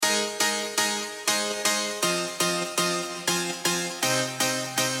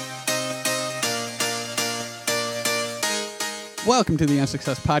Welcome to the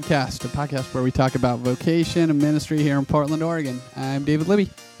Unsuccess Podcast, a podcast where we talk about vocation and ministry here in Portland, Oregon. I'm David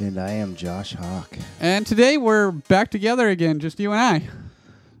Libby. And I am Josh Hawk. And today we're back together again, just you and I.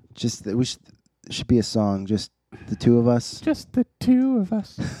 Just that should be a song, just the two of us. Just the two of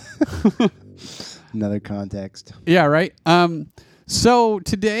us. Another context. Yeah, right. So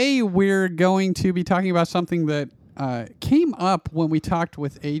today we're going to be talking about something that came up when we talked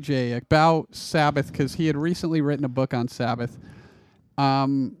with AJ about Sabbath, because he had recently written a book on Sabbath.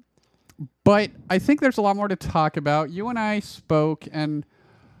 But I think there's a lot more to talk about. You and I spoke, and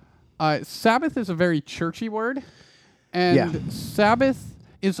Sabbath is a very churchy word, and Sabbath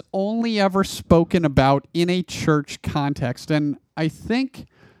is only ever spoken about in a church context. And I think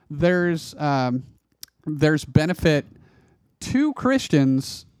there's benefit to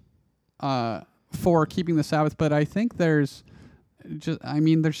Christians for keeping the Sabbath, but I think there's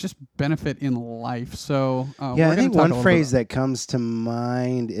just benefit in life. So I think one phrase that comes to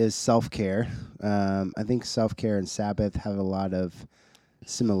mind is self-care. I think self-care and Sabbath have a lot of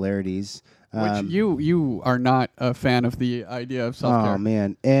similarities. Which you are not a fan of the idea of self-care. Oh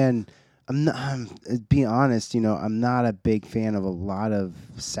man, and I'm being honest. I'm not a big fan of a lot of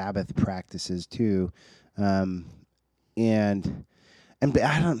Sabbath practices too, and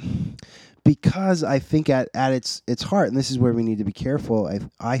I don't. Because I think at its heart, and this is where we need to be careful,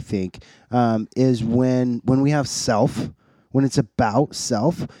 I think, is when we have self, when it's about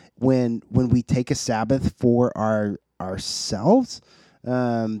self, when we take a Sabbath for ourselves,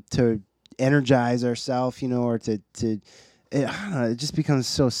 to energize ourselves, or to I don't know, it just becomes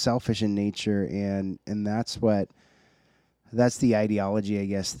so selfish in nature, and that's the ideology, I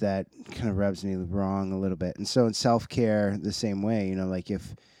guess, that kind of rubs me wrong a little bit. And so in self-care, the same way, like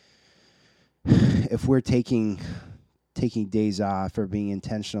if we're taking days off or being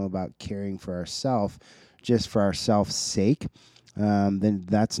intentional about caring for ourselves, just for ourselves' sake, then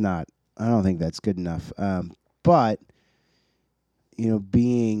I don't think that's good enough. But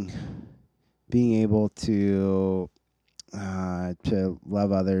being able to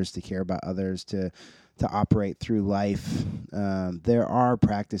love others, to care about others, to operate through life, there are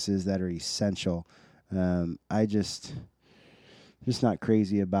practices that are essential. I just not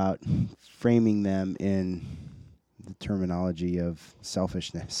crazy about framing them in the terminology of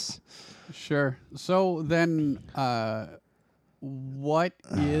selfishness. Sure. So then, what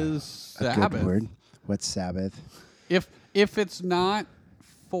is Sabbath? A good word. What's Sabbath? If it's not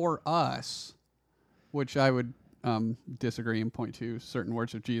for us, which I would disagree and point to certain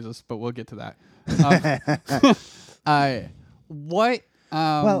words of Jesus, but we'll get to that. What?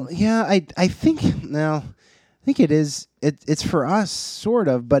 Well, yeah, I think now. I think it is. It's for us, sort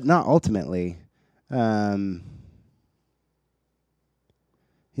of, but not ultimately. I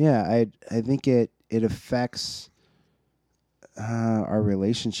think it affects our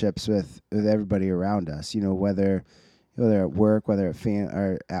relationships with everybody around us. Whether at work, whether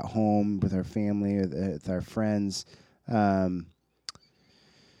or at home with our family or with our friends. And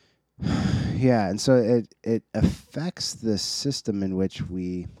so it affects the system in which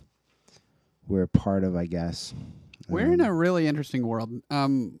we're a part of, I guess. We're in a really interesting world.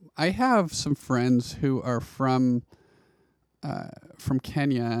 I have some friends who are from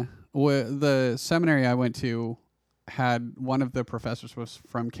Kenya. The seminary I went to had one of the professors was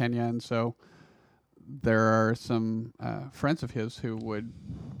from Kenya, and so there are some friends of his who would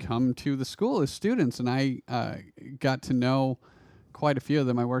come to the school as students, and I got to know quite a few of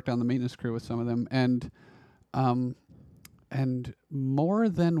them. I worked on the maintenance crew with some of them, and more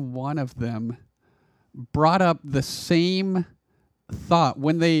than one of them brought up the same thought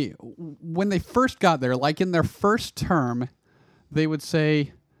when they first got there. Like in their first term, they would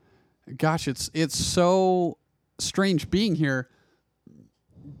say, "Gosh, it's so strange being here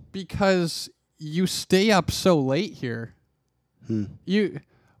because you stay up so late here. You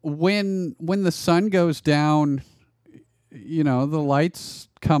when the sun goes down, the lights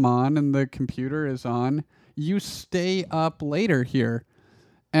come on and the computer is on. You stay up later here."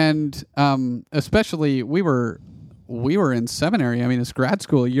 And especially we were in seminary. I mean, it's grad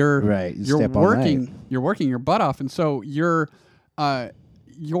school. You're working your butt off, and so you're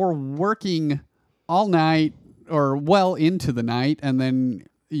working all night or well into the night, and then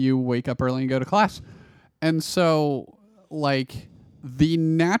you wake up early and go to class. And so, like, the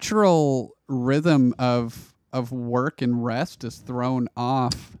natural rhythm of work and rest is thrown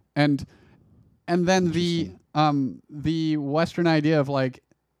off, and then the Western idea of like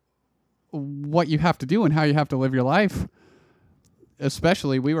what you have to do and how you have to live your life.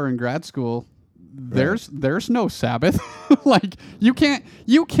 Especially, we were in grad school. there's no Sabbath. Like you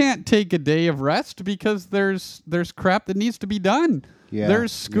can't take a day of rest because there's crap that needs to be done. Yeah.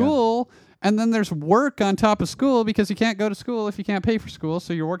 There's school. Yeah. And then there's work on top of school because you can't go to school if you can't pay for school.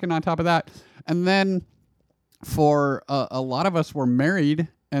 So you're working on top of that. And then for a lot of us, we're married.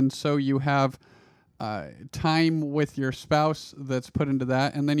 And so you have time with your spouse that's put into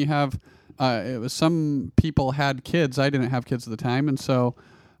that. And then you have, some people had kids. I didn't have kids at the time. And so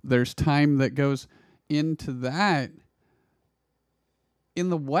there's time that goes into that.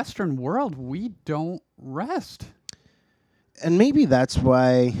 In the Western world, we don't rest. And maybe that's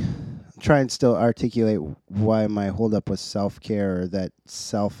why... try and still articulate why my holdup with self-care or that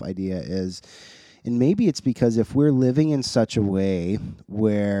self idea is. And maybe it's because if we're living in such a way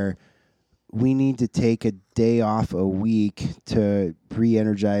where we need to take a day off a week to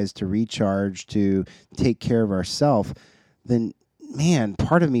re-energize, to recharge, to take care of ourselves, then, man,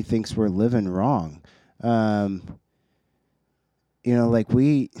 part of me thinks we're living wrong. Like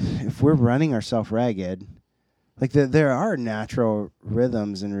if we're running ourselves ragged, like there are natural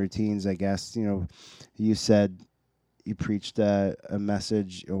rhythms and routines, I guess. You said you preached a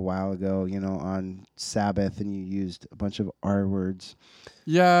message a while ago, on Sabbath, and you used a bunch of R words.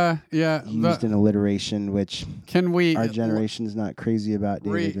 Yeah. Used an alliteration, which our generation's not crazy about,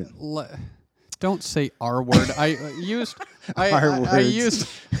 David. Don't say R word.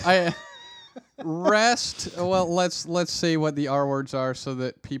 Rest. Well, let's say what the R words are so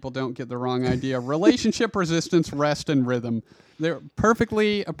that people don't get the wrong idea. Relationship, resistance, rest, and rhythm. They're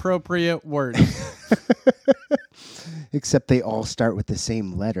perfectly appropriate words. Except they all start with the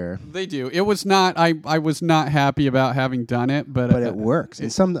same letter. They do. It was not. I was not happy about having done it, but it works.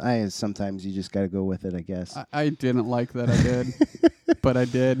 And sometimes you just got to go with it, I guess. I didn't like that. I did, but I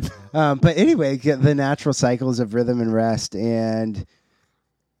did. But anyway, the natural cycles of rhythm and rest, and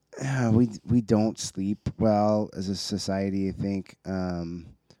we don't sleep well as a society. I think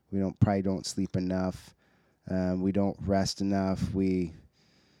we probably don't sleep enough. We don't rest enough. We're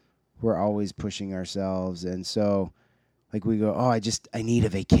always pushing ourselves, and so. Like we go, I need a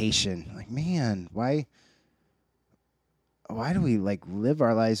vacation. Like, man, why do we live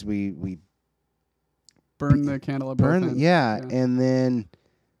our lives? We burn the candle at both ends. Yeah, and then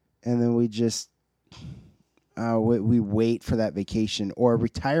we just we wait for that vacation or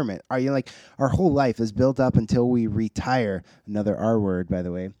retirement. Are you our whole life is built up until we retire? Another R word, by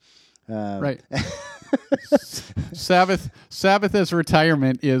the way. Right. Sabbath as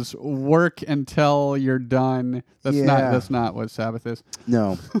retirement is work until you're done. That's not what Sabbath is.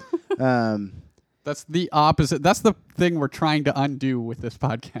 No. That's the opposite. That's the thing we're trying to undo with this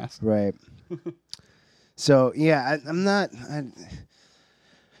podcast. Right. So, yeah,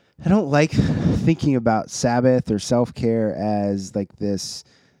 I don't like thinking about Sabbath or self-care as this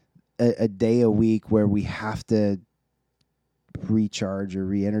a day a week where we have to recharge or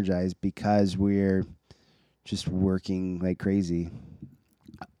re-energize because we're just working like crazy.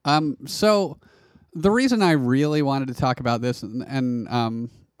 So the reason I really wanted to talk about this, and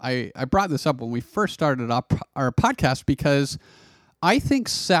I brought this up when we first started up our podcast, because I think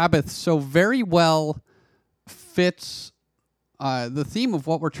Sabbath so very well fits the theme of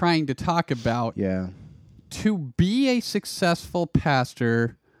what we're trying to talk about. Yeah. To be a successful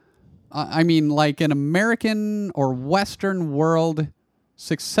pastor, an American or Western world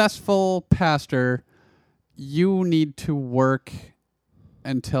successful pastor, you need to work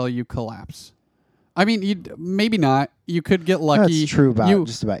until you collapse. Maybe not. You could get lucky. That's true about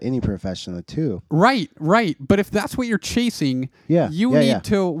just about any profession, too. Right. But if that's what you're chasing, you need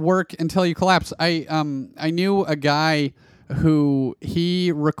to work until you collapse. I knew a guy who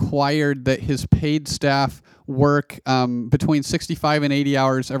he required that his paid staff work between 65 and 80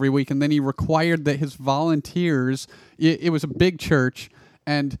 hours every week, and then he required that his volunteers, it was a big church,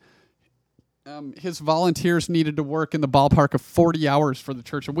 and his volunteers needed to work in the ballpark of 40 hours for the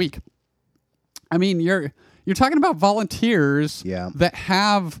church a week. You're talking about volunteers that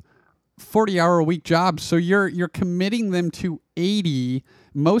have 40-hour-a-week jobs, so you're committing them to 80.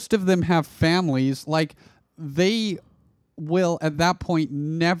 Most of them have families. They will at that point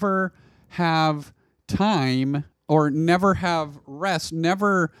never have time or never have rest,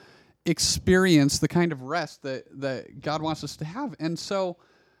 never experience the kind of rest that God wants us to have. And so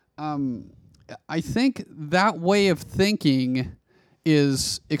I think that way of thinking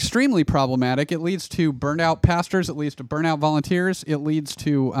is extremely problematic. It leads to burnt out pastors. It leads to burnt out volunteers. It leads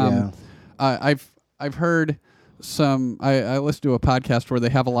to I've heard some. I listened to a podcast where they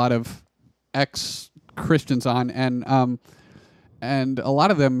have a lot of ex-Christians on, and a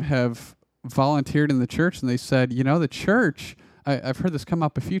lot of them have volunteered in the church, and they said, the church, I've heard this come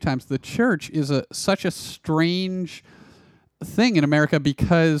up a few times. The church is such a strange thing in America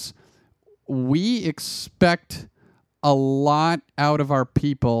because we expect a lot out of our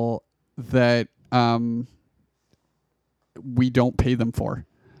people that we don't pay them for.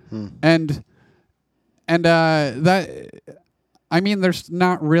 And that, I mean, there's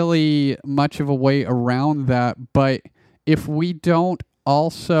not really much of a way around that, but if we don't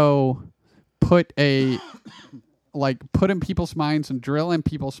also put in people's minds and drill in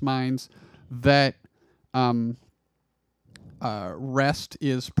people's minds that rest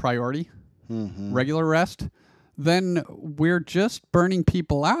is priority, regular rest, then we're just burning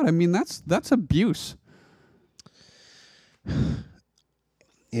people out. I mean, that's abuse.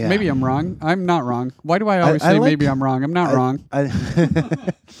 Yeah. Maybe I'm wrong. I'm not wrong. Why do I always say maybe I'm wrong? I'm not wrong.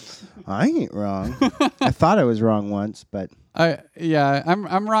 I ain't wrong. I thought I was wrong once, but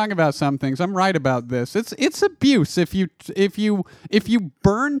I'm wrong about some things. I'm right about this. It's abuse if you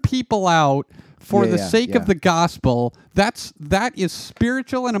burn people out for the sake of the gospel. That is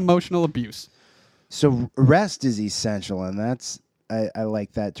spiritual and emotional abuse. So rest is essential, and that's I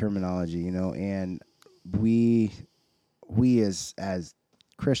like that terminology, and we as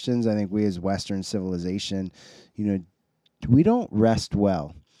Christians, I think we as Western civilization, we don't rest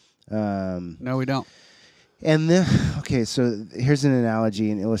well. No, we don't. And then, so here's an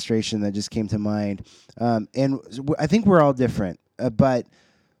analogy, an illustration that just came to mind. And I think we're all different, but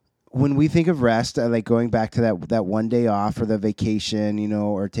when we think of rest, like going back to that one day off or the vacation,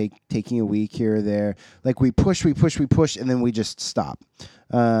 or taking a week here or there, like we push, and then we just stop.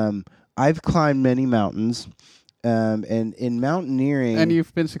 I've climbed many mountains, and in mountaineering, and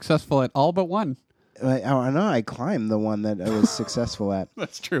you've been successful at all but one. I know I climbed the one that I was successful at.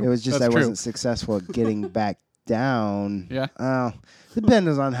 That's true. It was just wasn't successful at getting back down. Yeah.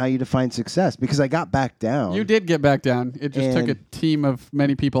 Depends on how you define success, because I got back down. You did get back down. It just took a team of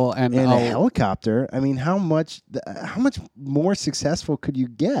many people and a helicopter. I mean, how much more successful could you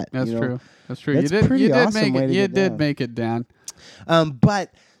get? That's true. That's true. That's pretty awesome way to you get did down. make it down.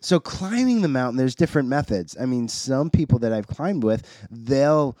 But so climbing the mountain, there's different methods. I mean, some people that I've climbed with,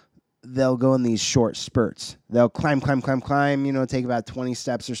 they'll go in these short spurts. They'll climb, take about 20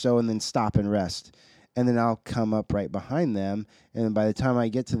 steps or so and then stop and rest. And then I'll come up right behind them. And then by the time I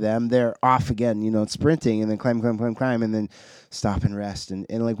get to them, they're off again, sprinting, and then climb, and then stop and rest. And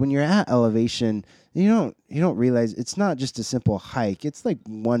like when you're at elevation, you don't realize it's not just a simple hike. It's like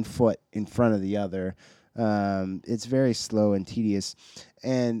one foot in front of the other. It's very slow and tedious.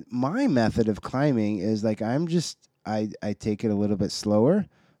 And my method of climbing is like I take it a little bit slower,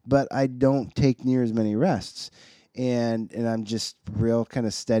 but I don't take near as many rests. And I'm just real kind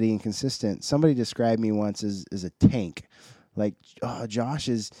of steady and consistent. Somebody described me once as a tank. Like, Josh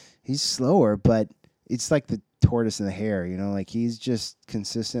he's slower, but it's like the tortoise and the hare, like he's just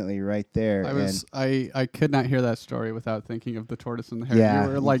consistently right there. I could not hear that story without thinking of the tortoise and the hare. Yeah,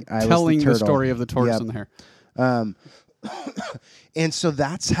 you were like telling the story of the tortoise and the hare. And so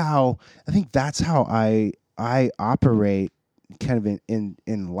that's how I operate kind of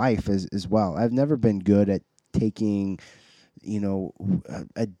in life as well. I've never been good at taking,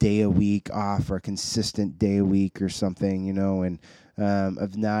 a day a week off or a consistent day a week or something, and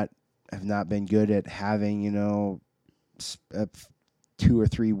I've not been good at having, 2 or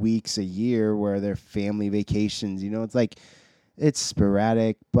 3 weeks a year where they're family vacations. It's like it's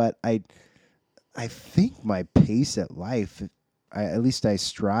sporadic, but I think my pace at life, at least I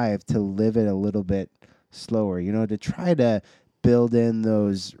strive to live it a little bit slower, to try to build in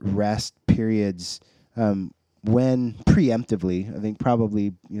those rest periods when preemptively. I think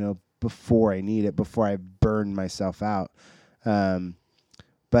probably, before I need it, before I burn myself out.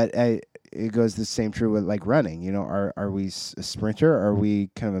 But it goes the same true with like running. Are we a sprinter? Or are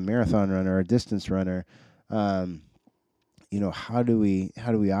we kind of a marathon runner or a distance runner? How do we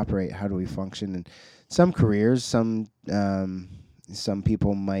operate? How do we function? And some careers, some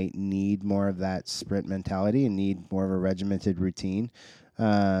people might need more of that sprint mentality and need more of a regimented routine,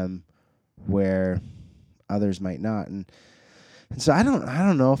 where others might not. And so I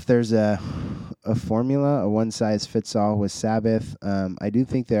don't know if there's a formula, a one size fits all with Sabbath. I do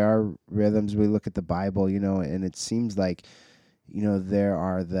think there are rhythms. We look at the Bible, and it seems like,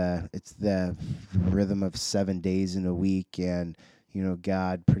 it's the rhythm of 7 days in a week, and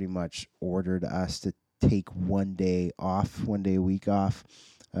God pretty much ordered us to take 1 day off, 1 day a week off.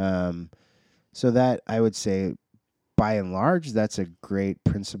 So that, I would say, by and large, that's a great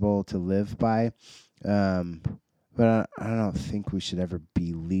principle to live by. But I don't think we should ever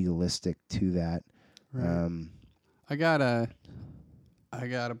be legalistic to that. Right. I got a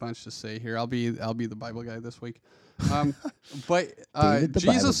bunch to say here. I'll be the Bible guy this week. But David the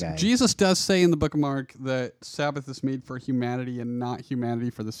Bible guy. Jesus does say in the book of Mark that Sabbath is made for humanity and not humanity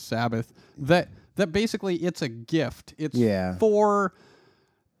for the Sabbath. That basically it's a gift. It's for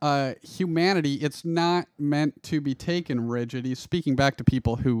humanity. It's not meant to be taken rigid. He's speaking back to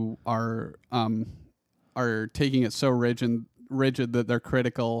people who are taking it so rigid that they're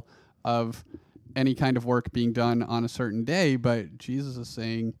critical of any kind of work being done on a certain day. But Jesus is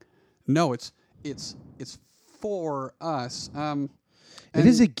saying, no, it's for us. It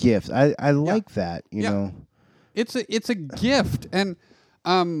is a gift. I like that. You know, it's a gift, and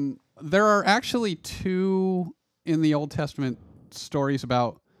there are actually 2 in the Old Testament stories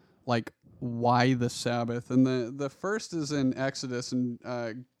about like why the Sabbath, and the first is in Exodus, and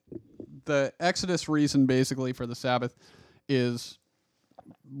the Exodus reason basically for the Sabbath is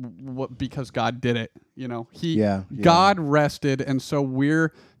because God did it. You know, God rested, and so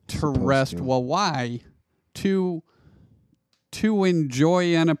we're to rest. Well, why? To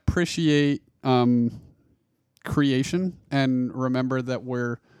enjoy and appreciate creation, and remember that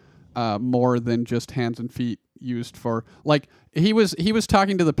we're more than just hands and feet used for, like, he was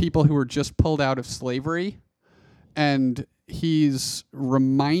talking to the people who were just pulled out of slavery, and he's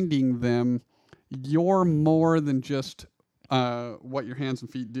reminding them, you're more than just what your hands and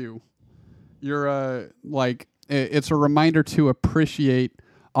feet do. You're it's a reminder to appreciate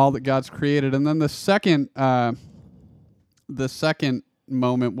all that God's created. And then the second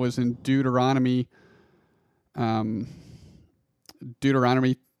moment was in Deuteronomy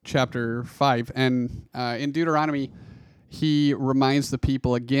chapter 5. And in Deuteronomy, he reminds the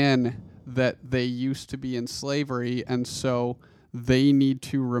people again that they used to be in slavery, and so they need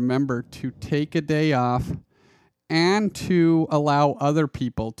to remember to take a day off and to allow other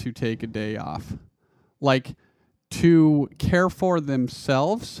people to take a day off. Like, to care for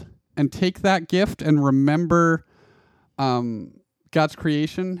themselves and take that gift and remember God's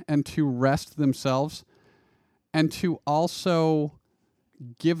creation, and to rest themselves, and to also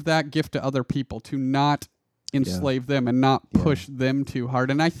give that gift to other people, to not enslave them and not push them too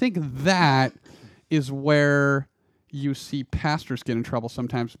hard. And I think that is where you see pastors get in trouble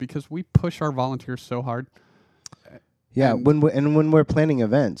sometimes, because we push our volunteers so hard. Yeah, when we're planning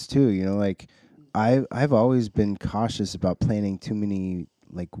events too, you know, like I've always been cautious about planning too many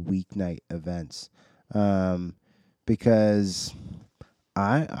like weeknight events, because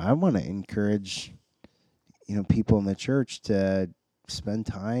I want to encourage, you know, people in the church to spend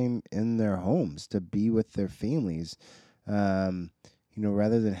time in their homes, to be with their families, you know,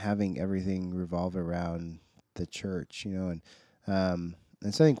 rather than having everything revolve around the church, you know, and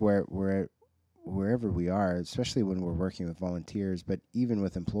so I think wherever we are, especially when we're working with volunteers, but even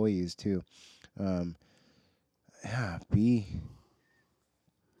with employees too,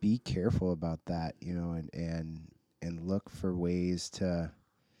 be careful about that, you know, and look for ways to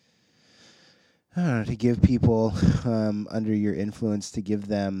give people under your influence, to give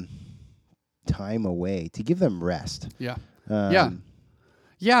them time away, to give them rest. Yeah.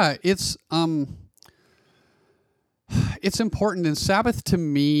 It's important. And Sabbath to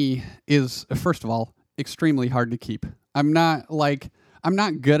me is, first of all, extremely hard to keep. I'm not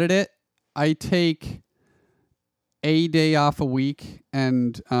good at it. I take a day off a week,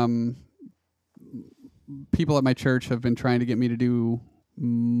 and people at my church have been trying to get me to do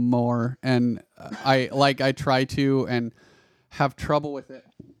more, and I try to and have trouble with it.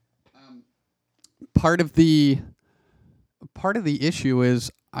 Part of the issue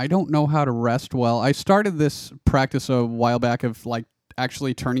is I don't know how to rest well. I started this practice a while back of like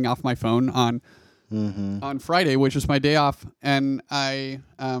actually turning off my phone on Friday, which is my day off, and I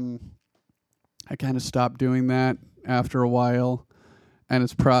kind of stopped doing that after a while,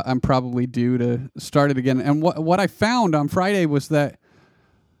 and I'm probably due to start it again. And what I found on Friday was that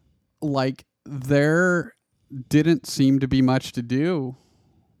like there didn't seem to be much to do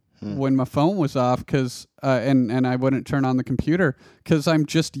when my phone was off, because and I wouldn't turn on the computer, because I'm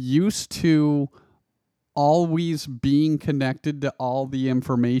just used to always being connected to all the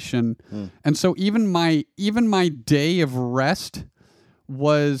information. And so even my day of rest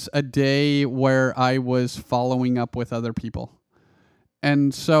was a day where I was following up with other people.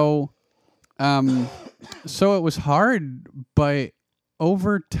 And so it was hard, but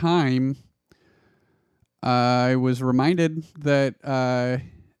over time I was reminded that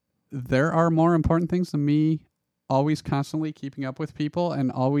there are more important things than me always constantly keeping up with people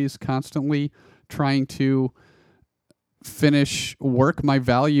and always constantly trying to finish work. My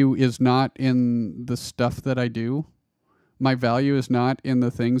value is not in the stuff that I do. My value is not in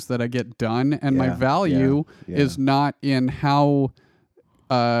the things that I get done. And my value is not in how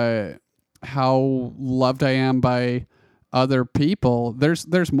how loved I am by other people.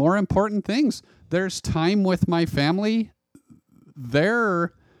 There's more important things. There's time with my family.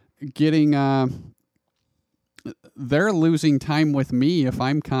 They're getting they're losing time with me if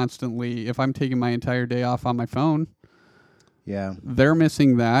I'm taking my entire day off on my phone. Yeah. They're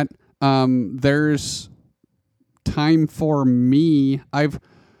missing that. There's time for me. I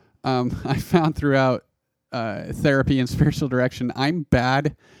found throughout therapy and spiritual direction, I'm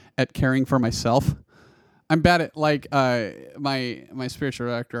bad at caring for myself. I'm bad at my spiritual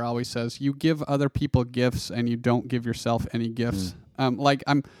director always says, you give other people gifts and you don't give yourself any gifts. I'm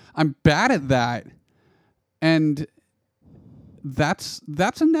bad at that. And that's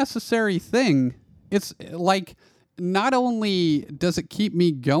a necessary thing. It's like, not only does it keep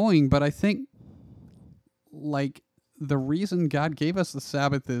me going, but I think like the reason God gave us the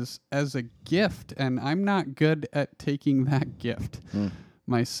Sabbath is as a gift, and I'm not good at taking that gift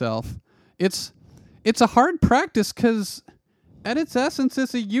myself. It's a hard practice because at its essence,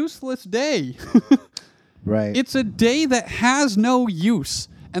 it's a useless day. Right. It's a day that has no use.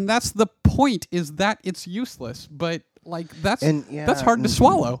 And that's the point, is that it's useless. But like that's hard to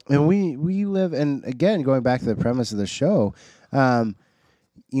swallow. And we live, and again, going back to the premise of the show,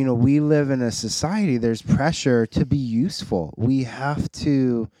 we live in a society, there's pressure to be useful. We have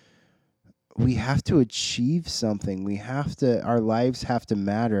to achieve something. Our lives have to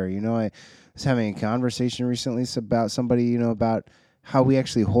matter. I was having a conversation recently about somebody, about how we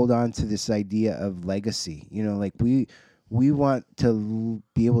actually hold on to this idea of legacy. Like we want to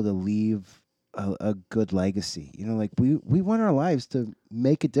be able to leave a good legacy. Like we want our lives to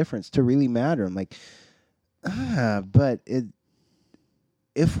make a difference, to really matter. I'm like, but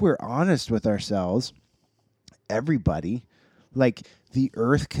if we're honest with ourselves, everybody, like the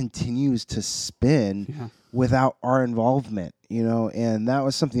earth continues to spin without our involvement, and that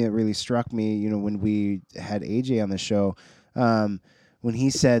was something that really struck me, when we had AJ on the show, when he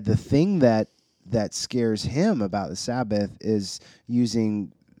said the thing that scares him about the Sabbath is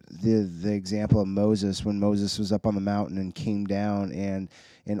using the example of Moses, when Moses was up on the mountain and came down and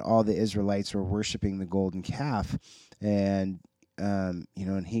all the Israelites were worshiping the golden calf, and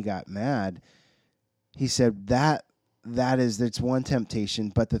and he got mad. He said that's one temptation,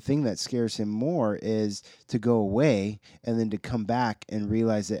 but the thing that scares him more is to go away and then to come back and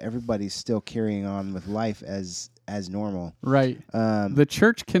realize that everybody's still carrying on with life as normal. Right. The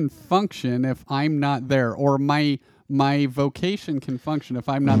church can function if I'm not there, or my vocation can function if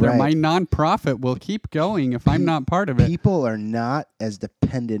I'm not there. My nonprofit will keep going if I'm not part of it. People are not as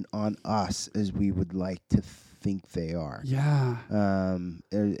dependent on us as we would like to think they are. Yeah. And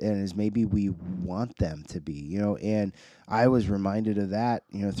as maybe we want them to be, and I was reminded of that,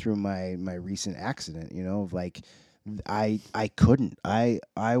 through my recent accident, of like, I couldn't. I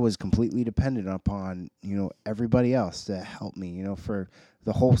was completely dependent upon, everybody else to help me, for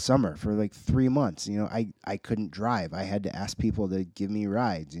the whole summer, for like 3 months. I couldn't drive. I had to ask people to give me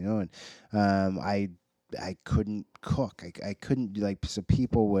rides, and I couldn't cook. I couldn't do, so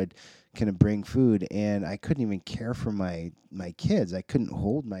people would kind of bring food, and I couldn't even care for my kids. I couldn't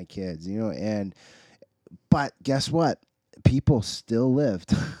hold my kids, but guess what? People still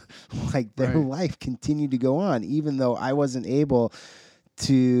lived. Like their life continued to go on, even though I wasn't able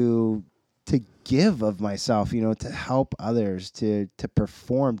to give of myself, to help others, to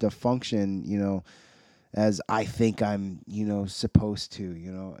perform, to function, as I think I'm, supposed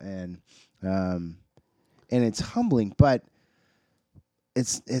to, and it's humbling, but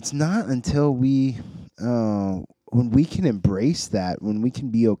it's not until when we can embrace that, when we can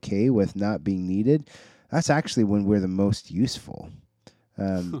be okay with not being needed, that's actually when we're the most useful.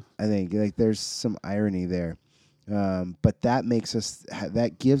 I think like there's some irony there. But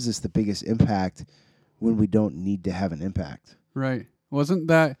that gives us the biggest impact when we don't need to have an impact. Right. Wasn't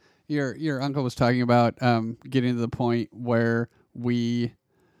that your uncle was talking about getting to the point where we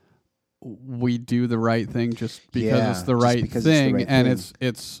do the right thing just because it's the right thing, and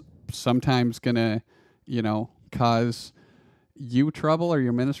it's sometimes gonna, cause you trouble or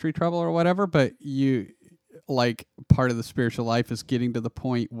your ministry trouble or whatever, but like part of the spiritual life is getting to the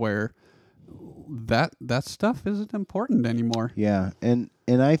point where that stuff isn't important anymore. Yeah. And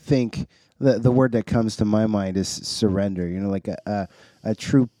I think the word that comes to my mind is surrender, like a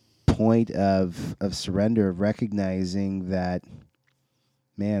true point of surrender, of recognizing that,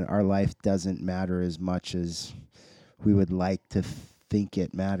 man, our life doesn't matter as much as we would like to think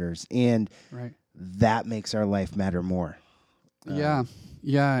it matters. And that makes our life matter more. Yeah.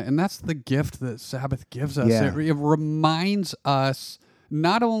 Yeah. And that's the gift that Sabbath gives us. Yeah. It reminds us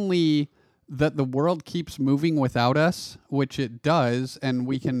not only that the world keeps moving without us, which it does, and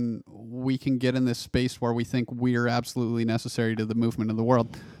we can get in this space where we think we're absolutely necessary to the movement of the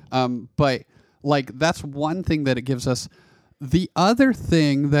world. But like that's one thing that it gives us. The other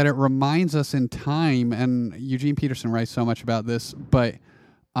thing that it reminds us in time, and Eugene Peterson writes so much about this, but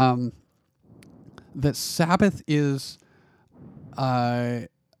that Sabbath is a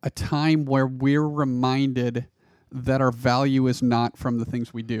time where we're reminded that our value is not from the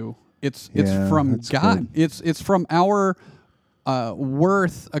things we do. It's from God. Good. It's from our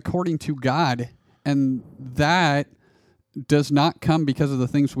worth according to God, and that does not come because of the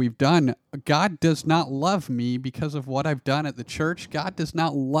things we've done. God does not love me because of what I've done at the church. God does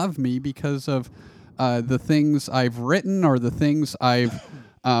not love me because of the things I've written or the things I've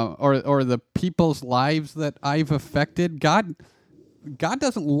or the people's lives that I've affected. God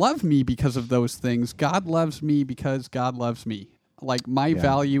doesn't love me because of those things. God loves me because God loves me. Like my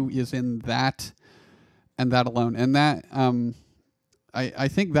value is in that and that alone. And that I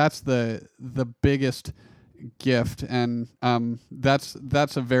think that's the biggest gift, and that's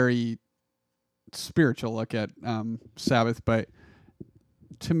a very spiritual look at Sabbath, but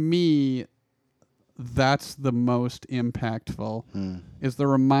to me that's the most impactful is the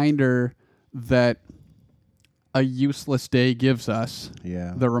reminder that a useless day gives us.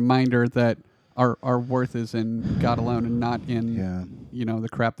 The reminder that our worth is in God alone and not in the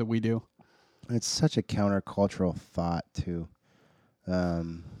crap that we do. It's such a countercultural thought too.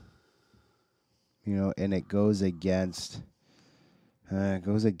 And it goes against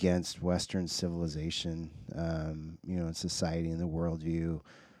Western civilization, in society and the worldview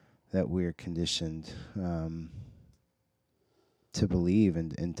that we're conditioned to believe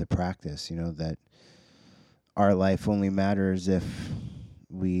and to practice. That our life only matters if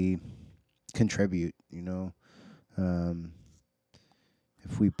we contribute.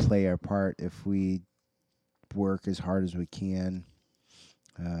 If we play our part, if we work as hard as we can.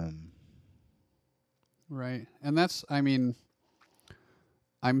 Right. And that's, I'm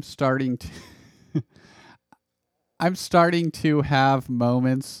starting to have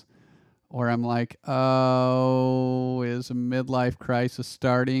moments where I'm like, oh, is a midlife crisis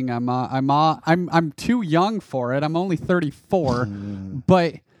starting? I'm too young for it. I'm only 34,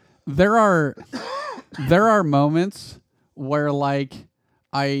 but there are moments where like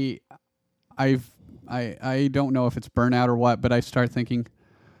I don't know if it's burnout or what, but I start thinking,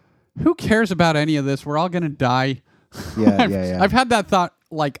 who cares about any of this? We're all going to die. I've had that thought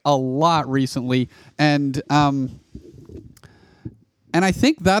like a lot recently. And I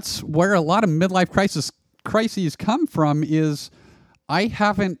think that's where a lot of midlife crises come from is I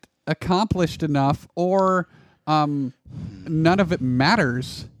haven't accomplished enough or none of it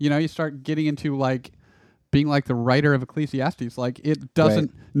matters. You start getting into like being like the writer of Ecclesiastes. Like it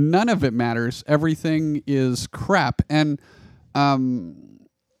doesn't, none of it matters. Everything is crap. And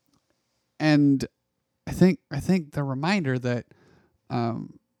I think the reminder that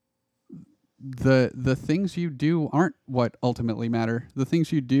the things you do aren't what ultimately matter. The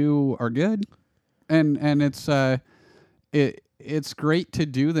things you do are good, and it's great to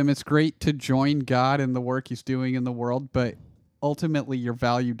do them. It's great to join God in the work He's doing in the world, but ultimately your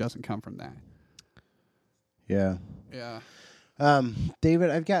value doesn't come from that. Yeah.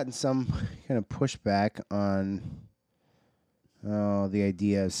 David, I've gotten some kind of pushback on the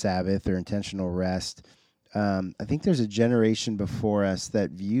idea of Sabbath or intentional rest. I think there's a generation before us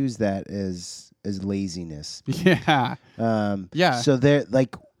that views that as laziness. Yeah. So they're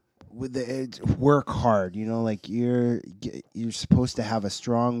like, work hard. Like you're supposed to have a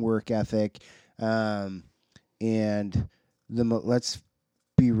strong work ethic, and let's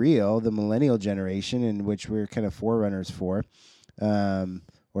be real, the millennial generation, in which we're kind of forerunners for,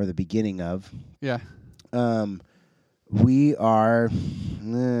 or the beginning of. Yeah. We have.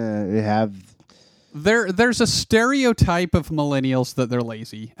 There's a stereotype of millennials that they're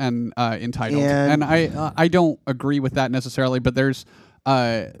lazy and entitled, and I don't agree with that necessarily. But there's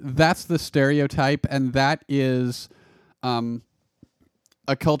that's the stereotype, and that is a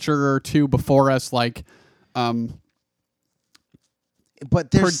culture or two before us, like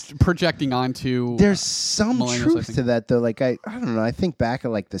but there's projecting onto. There's some truth to that, though. Like I don't know. I think back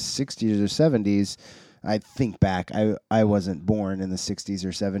at like the 60s or 70s. I think back. I wasn't born in the 60s or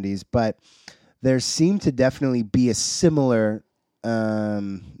 70s, but there seemed to definitely be a similar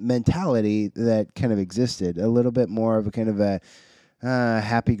mentality that kind of existed. A little bit more of a kind of a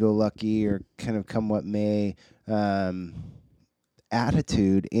happy-go-lucky or kind of come what may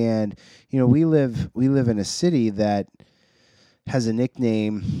attitude. And we live in a city that has a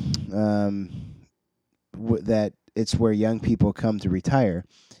nickname that it's where young people come to retire.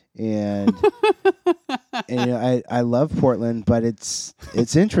 And and I love Portland, but it's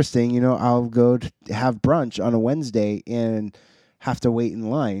interesting. I'll go to have brunch on a Wednesday and have to wait in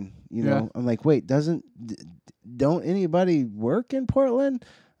line. I'm like, wait, don't anybody work in Portland?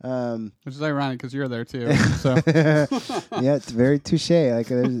 Which is ironic because you're there too. So yeah, it's very touche.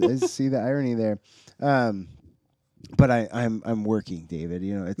 Like I see the irony there. But I'm working, David.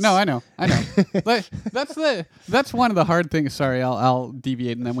 It's no, I know. But that's one of the hard things. Sorry, I'll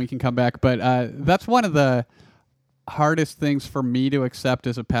deviate and then we can come back. But that's one of the hardest things for me to accept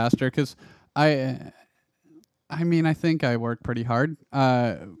as a pastor, because I think I work pretty hard.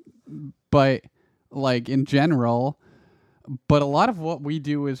 But like in general, but a lot of what we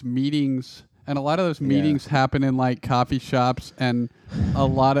do is meetings. And a lot of those meetings happen in like coffee shops and a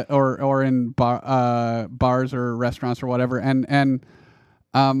lot of or in bars or restaurants or whatever. And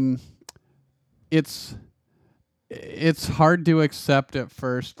it's hard to accept at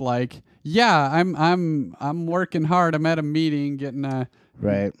first. Like, yeah, I'm working hard. I'm at a meeting getting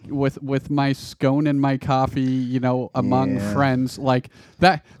right with my scone and my coffee, among friends. Like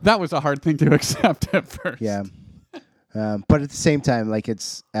that was a hard thing to accept at first. Yeah. But at the same time, like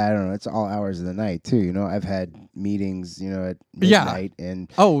it's all hours of the night too. I've had meetings, at midnight and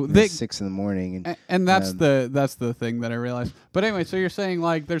 6 a.m. And that's the thing that I realized. But anyway, so you're saying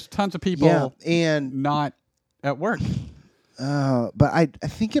like there's tons of people and not at work. But I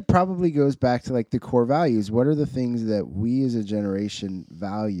think it probably goes back to like the core values. What are the things that we as a generation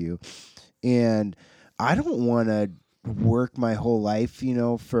value? And I don't want to work my whole life,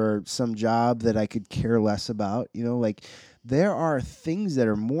 for some job that I could care less about. Like there are things that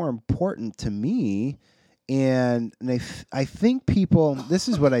are more important to me. And I think people, this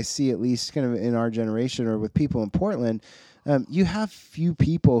is what I see at least kind of in our generation or with people in Portland. You have few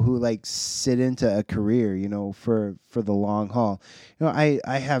people who like sit into a career, for the long haul. I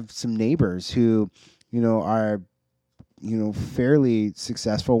have some neighbors who, are fairly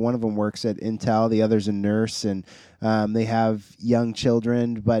successful. One of them works at Intel, the other's a nurse, and they have young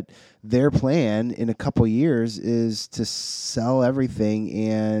children, but their plan in a couple years is to sell everything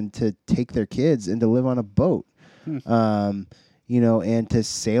and to take their kids and to live on a boat, and to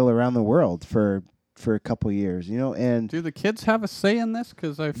sail around the world for a couple years, and do the kids have a say in this?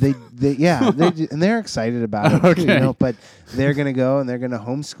 Because they and they're excited about it too, but they're gonna go and they're gonna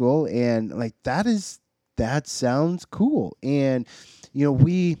homeschool, and like that sounds cool. And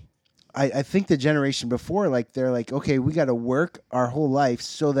I think the generation before, like they're like, okay, we got to work our whole life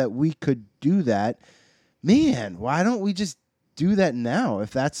so that we could do that. Man, why don't we just do that now?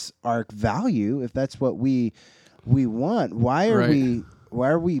 If that's our value, if that's what we want, why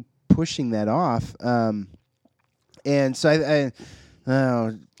are we pushing that off? And so I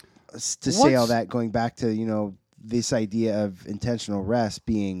to say all that, going back to this idea of intentional rest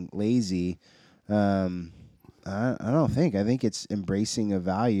being lazy. I don't think. I think it's embracing a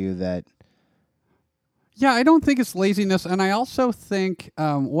value that. Yeah, I don't think it's laziness, and I also think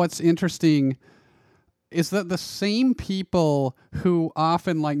what's interesting is that the same people who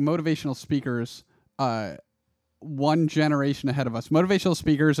often like motivational speakers, one generation ahead of us, motivational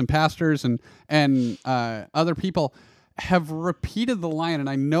speakers and pastors and other people have repeated the line, and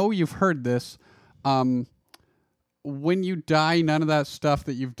I know you've heard this. When you die, none of that stuff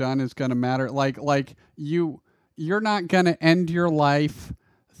that you've done is going to matter. Like you're not going to end your life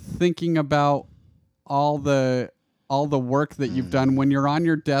thinking about all the work that you've done. When you're on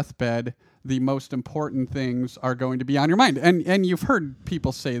your deathbed, the most important things are going to be on your mind. And you've heard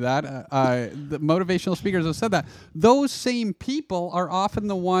people say that. The motivational speakers have said that. Those same people are often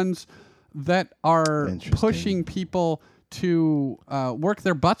the ones that are pushing people to work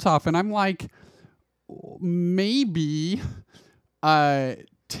their butts off. And I'm like, maybe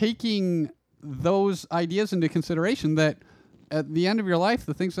taking those ideas into consideration, that at the end of your life,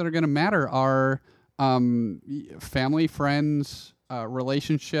 the things that are going to matter are family, friends,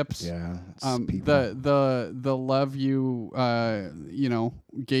 relationships, the love you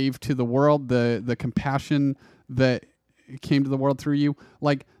gave to the world, the compassion that came to the world through you.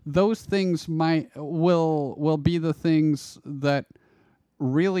 Like those things will be the things that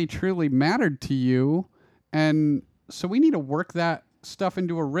really truly mattered to you. And so we need to work that stuff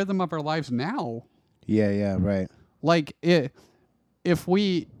into a rhythm of our lives now. Yeah, right. Like if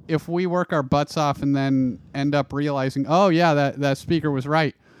we work our butts off and then end up realizing, oh yeah, that speaker was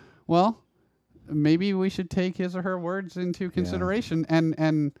right. Well, maybe we should take his or her words into consideration.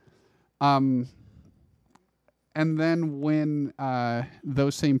 And then when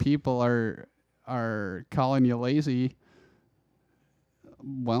those same people are calling you lazy,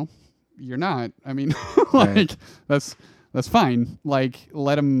 well, you're not. I mean, like that's fine. Like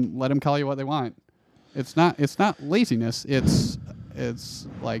let them call you what they want. It's not laziness. It's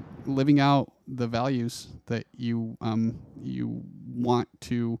like living out the values that you want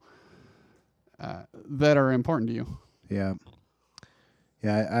to that are important to you. Yeah.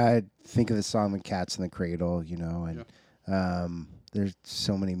 Yeah, I think of the song "The Cat's in the Cradle," and there's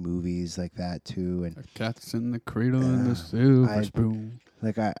so many movies like that too. And the cat's in the cradle and the silver spoon.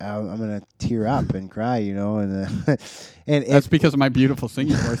 Like I'm gonna tear up and cry, and and that's because of my beautiful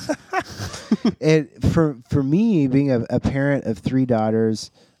singing voice. And for me, being a parent of 3 daughters,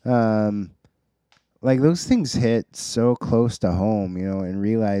 like those things hit so close to home, and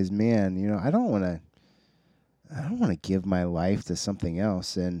realize, man, I don't want to give my life to something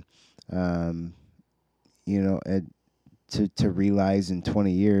else, and to realize in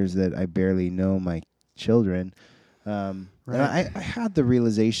 20 years that I barely know my children. Right. And I had the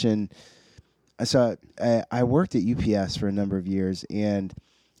realization. So I worked at UPS for a number of years, and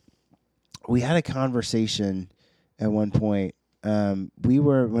we had a conversation at one point. When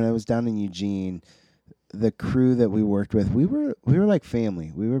I was down in Eugene, the crew that we worked with, we were like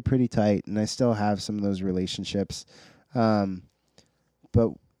family. We were pretty tight, and I still have some of those relationships. But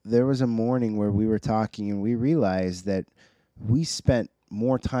there was a morning where we were talking, and we realized that we spent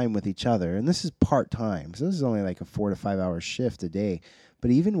more time with each other, and this is part-time, so this is only like a 4 to 5 hour shift a day.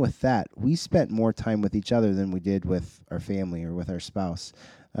 But even with that, we spent more time with each other than we did with our family or with our spouse.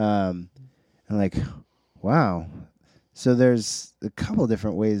 And like, wow. So there's a couple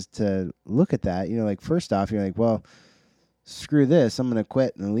different ways to look at that. Like first off, you're like, well, screw this. I'm going to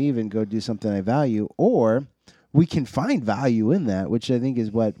quit and leave and go do something I value. Or we can find value in that, which I think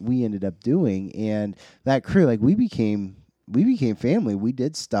is what we ended up doing. And that crew, like we became family. We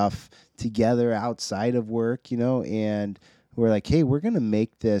did stuff together outside of work, and we're like, hey, we're going to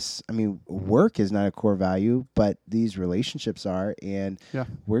make this. I mean, work is not a core value, but these relationships are, and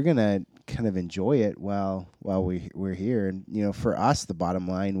we're going to kind of enjoy it while we're here. And, for us, the bottom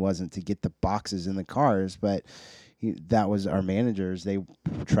line wasn't to get the boxes in the cars, but that was our managers. They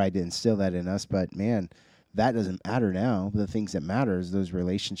tried to instill that in us, but man, that doesn't matter now. The things that matter is those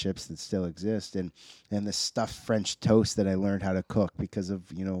relationships that still exist, and the stuffed French toast that I learned how to cook because of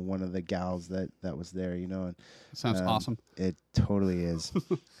one of the gals that was there. And sounds awesome. It totally is,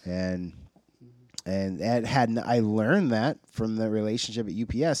 and I learned that from the relationship at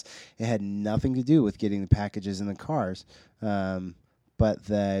UPS. It had nothing to do with getting the packages in the cars, but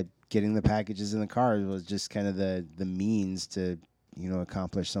getting the packages in the cars was just kind of the means to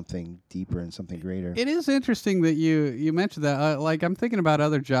accomplish something deeper and something greater. It is interesting that you mentioned that. Like I'm thinking about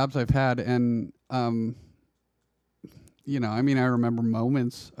other jobs I've had, and I remember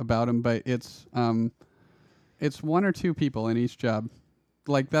moments about them, but it's 1 or 2 people in each job.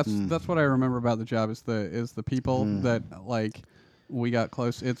 Like that's what I remember about the job is the people that like we got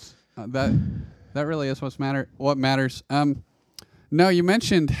close. It's that really is what matters. No, you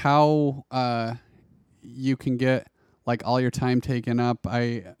mentioned how you can get like all your time taken up.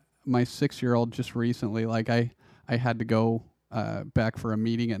 My 6-year-old just recently, like I had to go back for a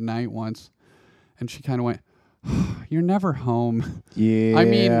meeting at night once, and she kind of went, "You're never home." Yeah, I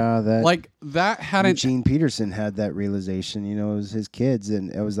mean, like that hadn't. Eugene Peterson had that realization. It was his kids,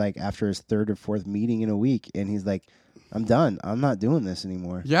 and it was like after his 3rd or 4th meeting in a week, and he's like, "I'm done. I'm not doing this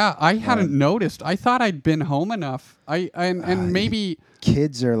anymore." Yeah, I hadn't noticed. I thought I'd been home enough. And maybe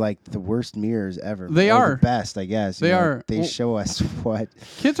kids are like the worst mirrors ever. They are the best, I guess. They are. They show us what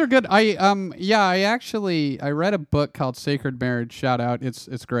kids are good. I read a book called Sacred Marriage. Shout out,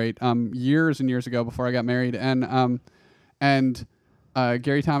 it's great. Years and years ago before I got married, and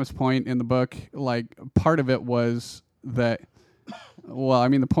Gary Thomas Point in the book, like part of it was that. Well, I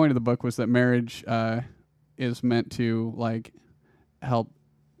mean, the point of the book was that marriage is meant to like help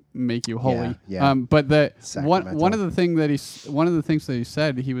make you holy. Yeah. But that one of the things that he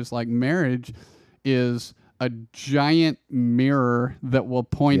said, he was like, marriage is a giant mirror that will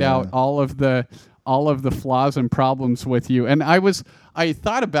point out all of the flaws and problems with you. And I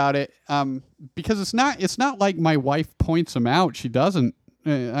thought about it because it's not like my wife points them out. She doesn't.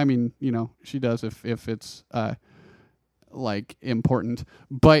 I mean, she does if it's like important,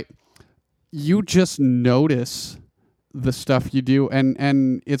 but you just notice the stuff you do,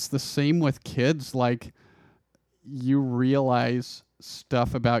 and it's the same with kids. Like you realize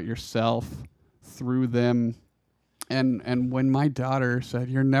stuff about yourself through them, and when my daughter said,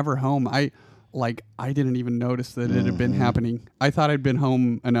 "You're never home," I didn't even notice that it had been happening. I thought I'd been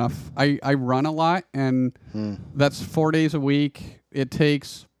home enough. I run a lot, and that's 4 days a week. It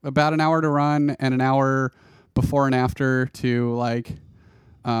takes about an hour to run and an hour before and after to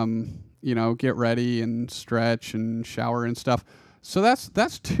get ready and stretch and shower and stuff. So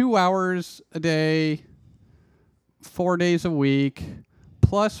that's 2 hours a day, 4 days a week,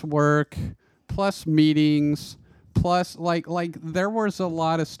 plus work, plus meetings, plus like there was a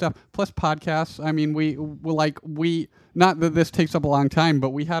lot of stuff, plus podcasts. I mean, we not that this takes up a long time, but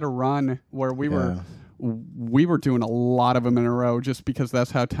we had a run where we were doing a lot of them in a row just because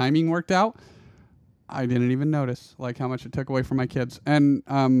that's how timing worked out. I didn't even notice like how much it took away from my kids. And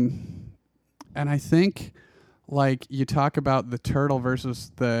I think like you talk about the turtle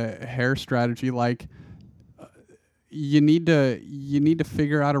versus the hare strategy, like you need to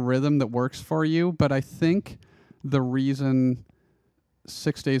figure out a rhythm that works for you. But I think the reason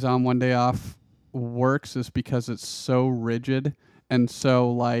 6 days on, 1 day off works is because it's so rigid. And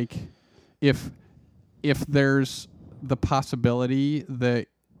so like if there's the possibility that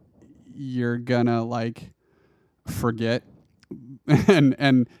you're gonna like forget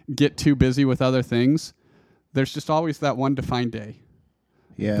and get too busy with other things, there's just always that one defined day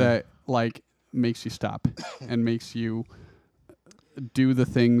that like makes you stop and makes you do the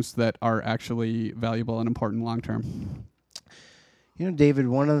things that are actually valuable and important long term. David,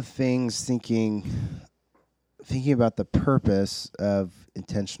 one of the things thinking about the purpose of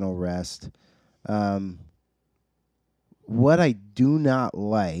intentional rest, what I do not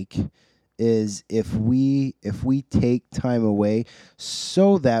like is if we take time away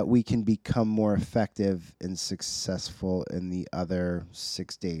so that we can become more effective and successful in the other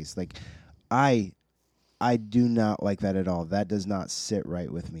 6 days. Like I do not like that at all. That does not sit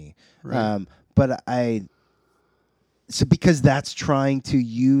right with me. Right. So because that's trying to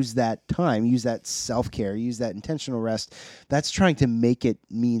use that time, use that self-care, use that intentional rest, that's trying to make it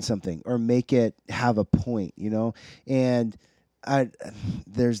mean something or make it have a point, And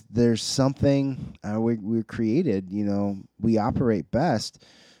there's something we're created, we operate best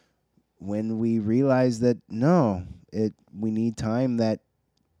when we realize that we need time that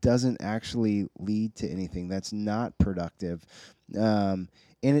doesn't actually lead to anything, that's not productive.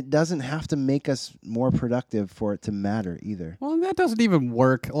 And it doesn't have to make us more productive for it to matter either. Well, that doesn't even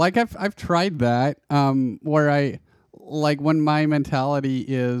work. Like I've tried that, where I like when my mentality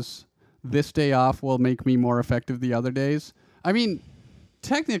is this day off will make me more effective the other days. I mean,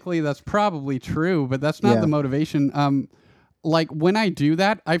 technically that's probably true, but that's not the motivation. Like when I do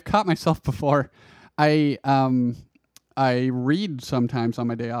that, I've caught myself before. I read sometimes on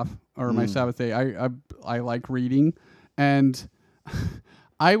my day off or my Sabbath day. I like reading, and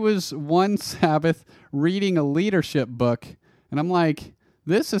I was one Sabbath reading a leadership book, and I'm like,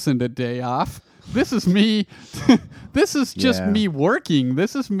 this isn't a day off. This is me. This is just me working.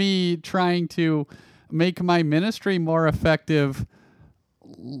 This is me trying to make my ministry more effective.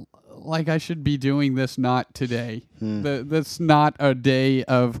 Like I should be doing this not today. That's not a day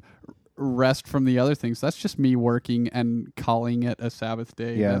of rest from the other things. That's just me working and calling it a Sabbath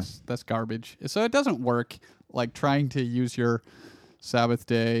day. Yeah. That's garbage. So it doesn't work. Like trying to use your Sabbath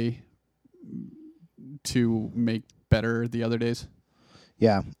day to make better the other days.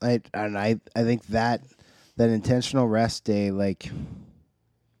 Yeah, I think that intentional rest day, like,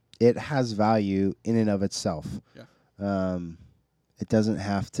 it has value in and of itself. Yeah. It doesn't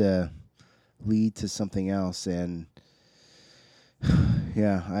have to lead to something else, and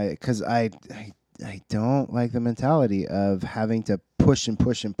because I don't like the mentality of having to push and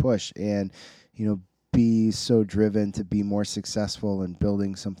push and push, and be so driven to be more successful and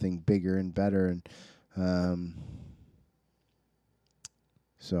building something bigger and better, and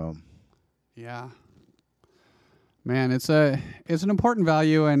so yeah, man, it's an important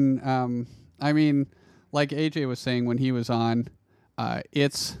value, and I mean, like AJ was saying when he was on,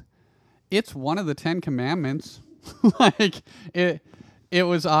 it's one of the 10 Commandments. Like it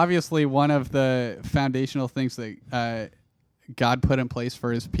was obviously one of the foundational things that God put in place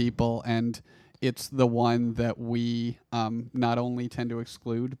for His people, and it's the one that we not only tend to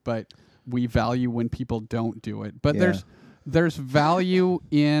exclude, but we value when people don't do it. But there's value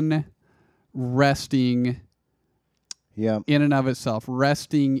in resting in and of itself,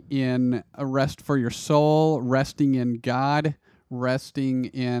 resting in a rest for your soul, resting in God, resting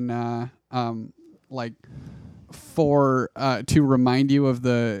in to remind you of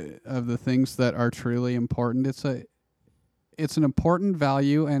the things that are truly important. It's an important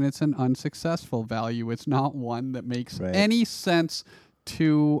value, and it's an unsuccessful value. It's not one that makes any sense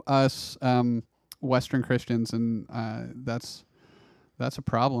to us Western Christians, and that's a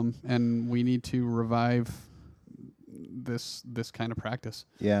problem. And we need to revive this kind of practice.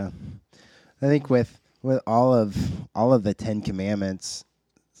 Yeah, I think with all of the 10 Commandments,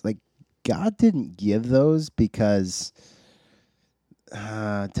 it's like God didn't give those because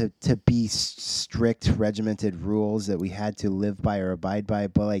to be strict, regimented rules that we had to live by or abide by.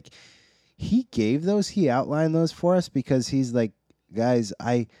 But like, he gave those, he outlined those for us because he's like, guys,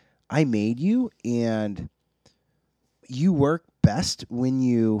 I made you, and you work best when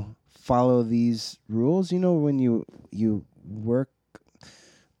you follow these rules. You know, when you work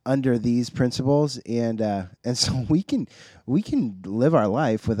under these principles, and so we can live our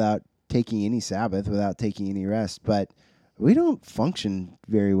life without taking any Sabbath, without taking any rest, but we don't function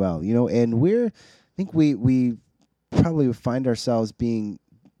very well, you know, and I think we probably find ourselves being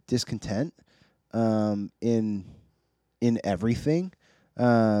discontent in everything.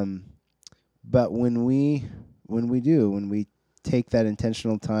 But when we take that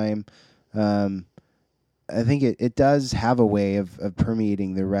intentional time, I think it does have a way of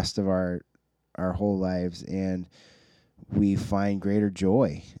permeating the rest of our whole lives, and we find greater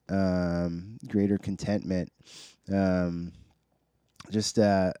joy, greater contentment, just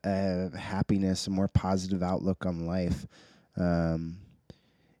a happiness, a more positive outlook on life.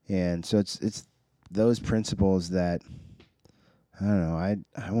 And so it's those principles that, I don't know, I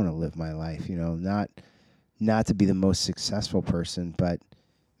want to live my life, you know, not to be the most successful person, but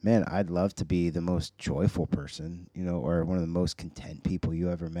man, I'd love to be the most joyful person, you know, or one of the most content people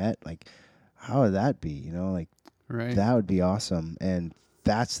you ever met. Like, how would that be, you know? Like, right. That would be awesome. And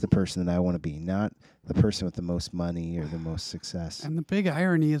that's the person that I want to be, not the person with the most money or the most success. And the big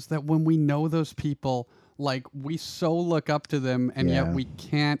irony is that when we know those people, like, we so look up to them, and yet we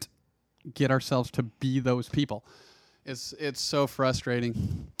can't get ourselves to be those people. It's so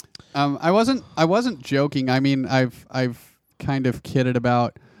frustrating. I wasn't joking. I mean, I've kind of kidded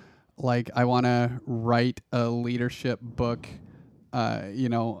about, like, I want to write a leadership book, you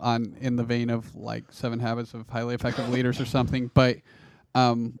know, in the vein of like 7 Habits of Highly Effective Leaders or something, but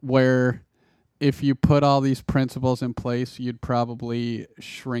where if you put all these principles in place, you'd probably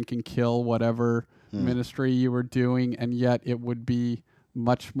shrink and kill whatever ministry you were doing, and yet it would be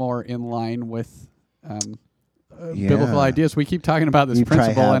much more in line with biblical ideas. We keep talking about this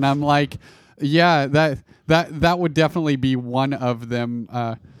principle, and I'm like, yeah, that would definitely be one of them.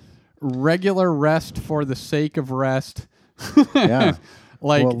 Regular rest for the sake of rest. Yeah.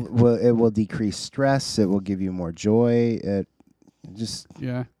 Like, well, it will decrease stress. It will give you more joy. It just,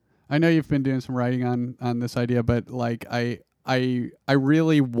 yeah. I know you've been doing some writing on this idea, but like I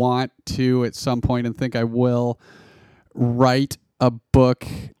really want to at some point, and think I will, write a book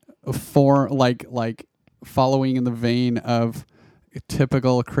for like following in the vein of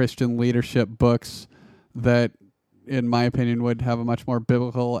typical Christian leadership books that, in my opinion, would have a much more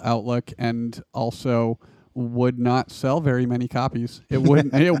biblical outlook, and also would not sell very many copies. It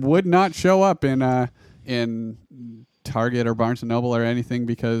would it would not show up in Target or Barnes and Noble or anything,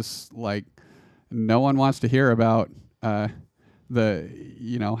 because like no one wants to hear about the,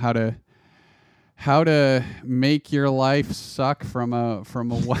 you know, how to make your life suck from a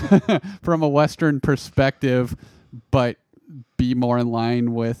from a Western perspective, but be more in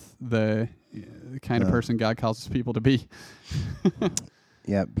line with the kind of person God calls his people to be.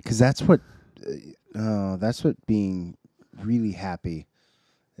 Yeah, because that's what being really happy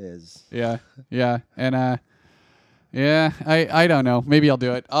is. Yeah, and yeah, I don't know. Maybe I'll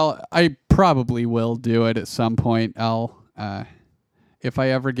do it. I probably will do it at some point. I'll if I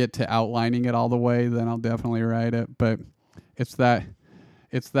ever get to outlining it all the way, then I'll definitely write it. But it's that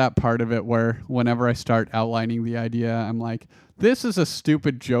part of it where whenever I start outlining the idea, I'm like, this is a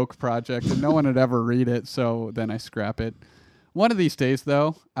stupid joke project and no one would ever read it, so then I scrap it. One of these days,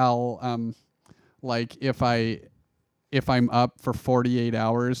 though, I'll like if I'm up for 48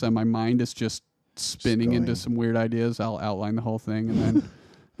 hours and my mind is just spinning into some weird ideas, I'll outline the whole thing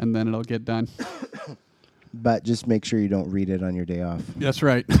and then it'll get done. But just make sure you don't read it on your day off. That's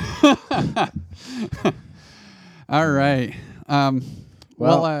right. All right.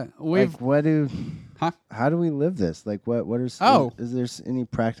 We've like how do we live this? Like is there any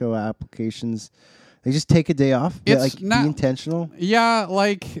practical applications? Like just take a day off. It's be intentional. Yeah,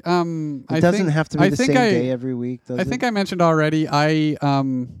 like it doesn't have to be the same day every week. I think I mentioned already. I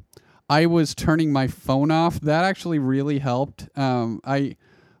was turning my phone off. That actually really helped. I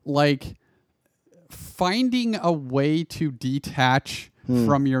like finding a way to detach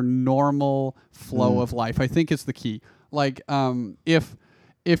from your normal flow of life, I think, is the key. Like,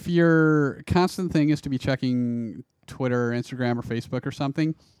 if your constant thing is to be checking Twitter or Instagram or Facebook or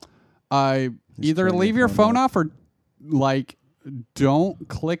something, either leave your phone off or like don't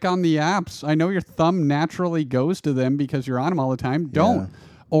click on the apps. I know your thumb naturally goes to them because you're on them all the time. Don't.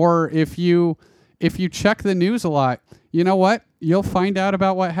 Or if you check the news a lot, you know what? You'll find out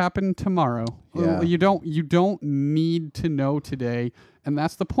about what happened tomorrow. Yeah. You don't need to know today, and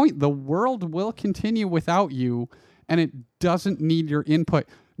that's the point. The world will continue without you, and it doesn't need your input.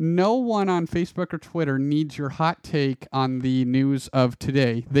 No one on Facebook or Twitter needs your hot take on the news of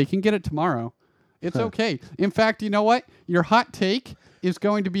today. They can get it tomorrow. It's okay. In fact, you know what? Your hot take is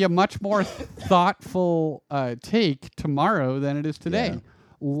going to be a much more thoughtful take tomorrow than it is today. Yeah.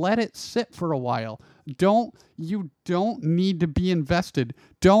 Let it sit for a while. You don't need to be invested.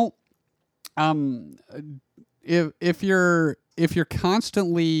 Don't if you're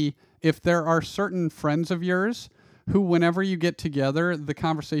constantly, if there are certain friends of yours who, whenever you get together, the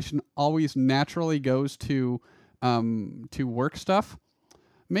conversation always naturally goes to work stuff,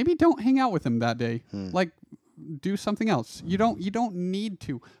 maybe don't hang out with them that day. Like, do something else. You don't need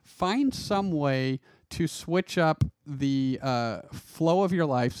to. Find some way to switch up the flow of your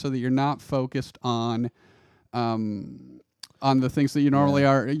life so that you're not focused on the things that you normally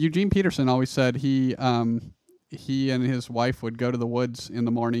are. Eugene Peterson always said he and his wife would go to the woods in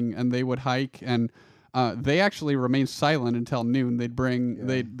the morning and they would hike, and they actually remained silent until noon. They'd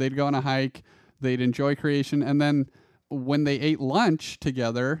go on a hike, they'd enjoy creation, and then when they ate lunch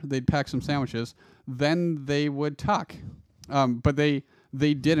together, they'd pack some sandwiches. Then they would talk, but they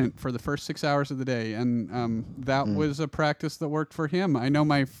didn't for the first 6 hours of the day, and that was a practice that worked for him. I know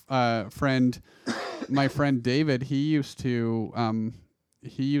my friend David. He used to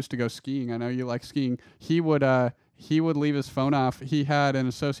go skiing. I know you like skiing. He would leave his phone off. He had an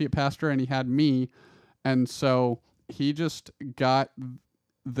associate pastor, and he had me, and so he just got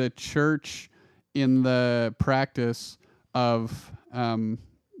the church in the practice of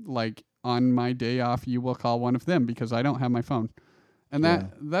like, on my day off, you will call one of them because I don't have my phone. And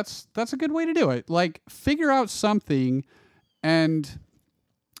that's a good way to do it. Like, figure out something and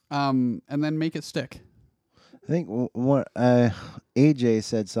then make it stick. I think what AJ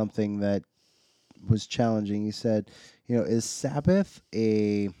said something that was challenging. He said, is Sabbath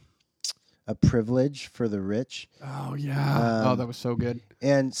a privilege for the rich? Oh yeah. That was so good.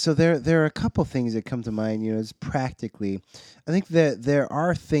 And so there are a couple things that come to mind, as practically. I think that there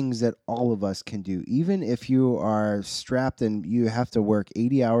are things that all of us can do, even if you are strapped and you have to work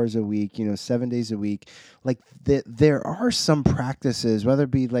 80 hours a week, 7 days a week. Like, there are some practices, whether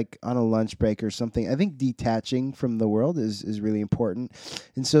it be like on a lunch break or something. I think detaching from the world is really important.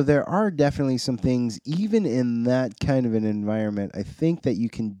 And so there are definitely some things, even in that kind of an environment, I think that you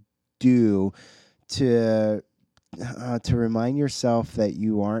can do to remind yourself that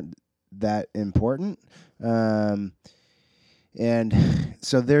you aren't that important. And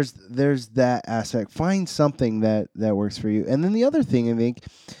so there's that aspect. Find something that works for you. And then the other thing, I think,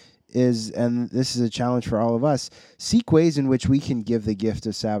 is, and this is a challenge for all of us, seek ways in which we can give the gift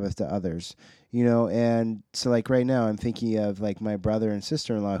of Sabbath to others. And so, like, right now I'm thinking of like my brother and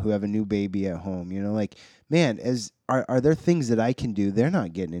sister-in-law who have a new baby at home. Like, man, are there things that I can do? They're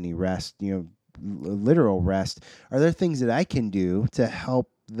not getting any rest, literal rest. Are there things that I can do to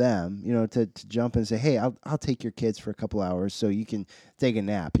help them, to jump and say, hey, I'll take your kids for a couple hours so you can take a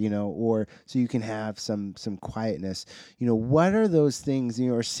nap, or so you can have some quietness. What are those things,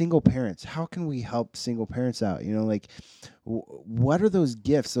 or single parents? How can we help single parents out? Like, what are those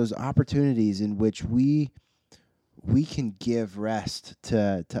gifts, those opportunities in which we can give rest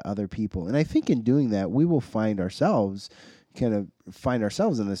to other people? And I think in doing that, we will find ourselves in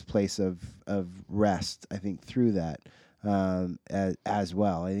this place of rest, I think, through that as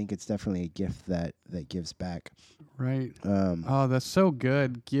well. I think it's definitely a gift that gives back. Right. That's so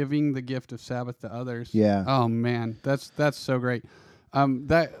good. Giving the gift of Sabbath to others. Yeah. Oh man, that's so great.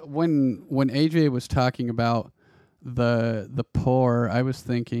 That when AJ was talking about the poor, I was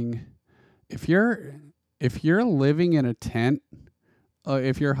thinking, if you're living in a tent,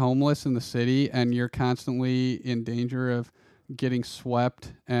 if you're homeless in the city and you're constantly in danger of getting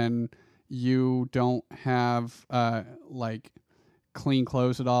swept and you don't have like clean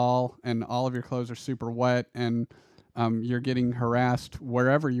clothes at all, and all of your clothes are super wet, and you're getting harassed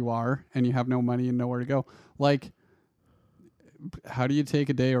wherever you are, and you have no money and nowhere to go. Like, how do you take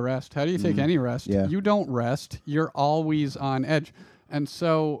a day of rest? How do you take any rest? Yeah. You don't rest. You're always on edge. And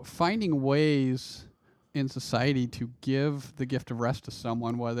so finding ways in society to give the gift of rest to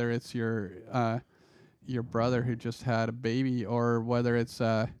someone, whether it's your brother who just had a baby, or whether it's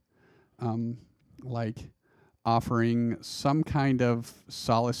like offering some kind of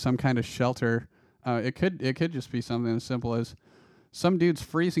solace, some kind of shelter. It could just be something as simple as some dude's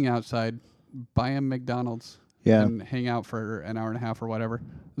freezing outside, buy him McDonald's and hang out for an hour and a half or whatever.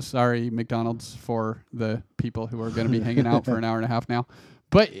 Sorry, McDonald's, for the people who are going to be hanging out for an hour and a half now.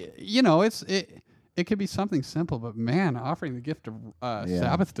 But it could be something simple, but man, offering the gift of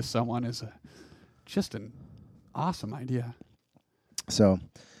Sabbath to someone is just an awesome idea. So,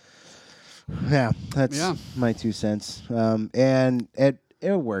 yeah, that's my 2 cents. And it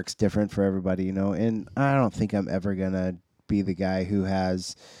works different for everybody, you know. And I don't think I'm ever gonna be the guy who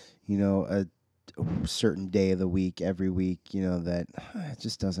has, you know, a certain day of the week every week, you know, that it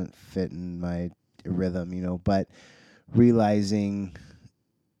just doesn't fit in my rhythm, you know. But realizing,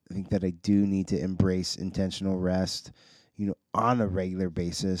 I think that I do need to embrace intentional rest, you know, on a regular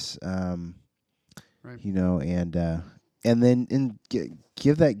basis, you know, and then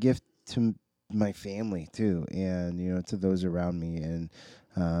give that gift to my family too, and you know, to those around me, and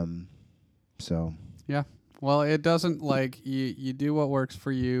so yeah. Well, it doesn't like you do what works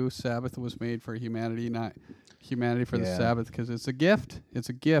for you. Sabbath was made for humanity, not humanity for the Sabbath, because it's a gift. It's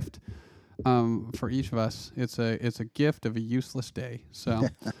a gift for each of us. It's a gift of a useless day. So,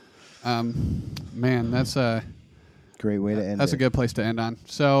 man, that's a great way to end. That's a good place to end on.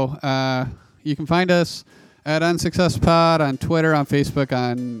 So, you can find us at Unsuccess Pod on Twitter, on Facebook,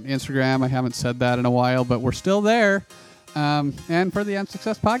 on Instagram. I haven't said that in a while, but we're still there. And for the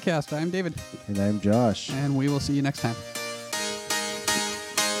Unsuccess Podcast, I'm David. And I'm Josh. And we will see you next time.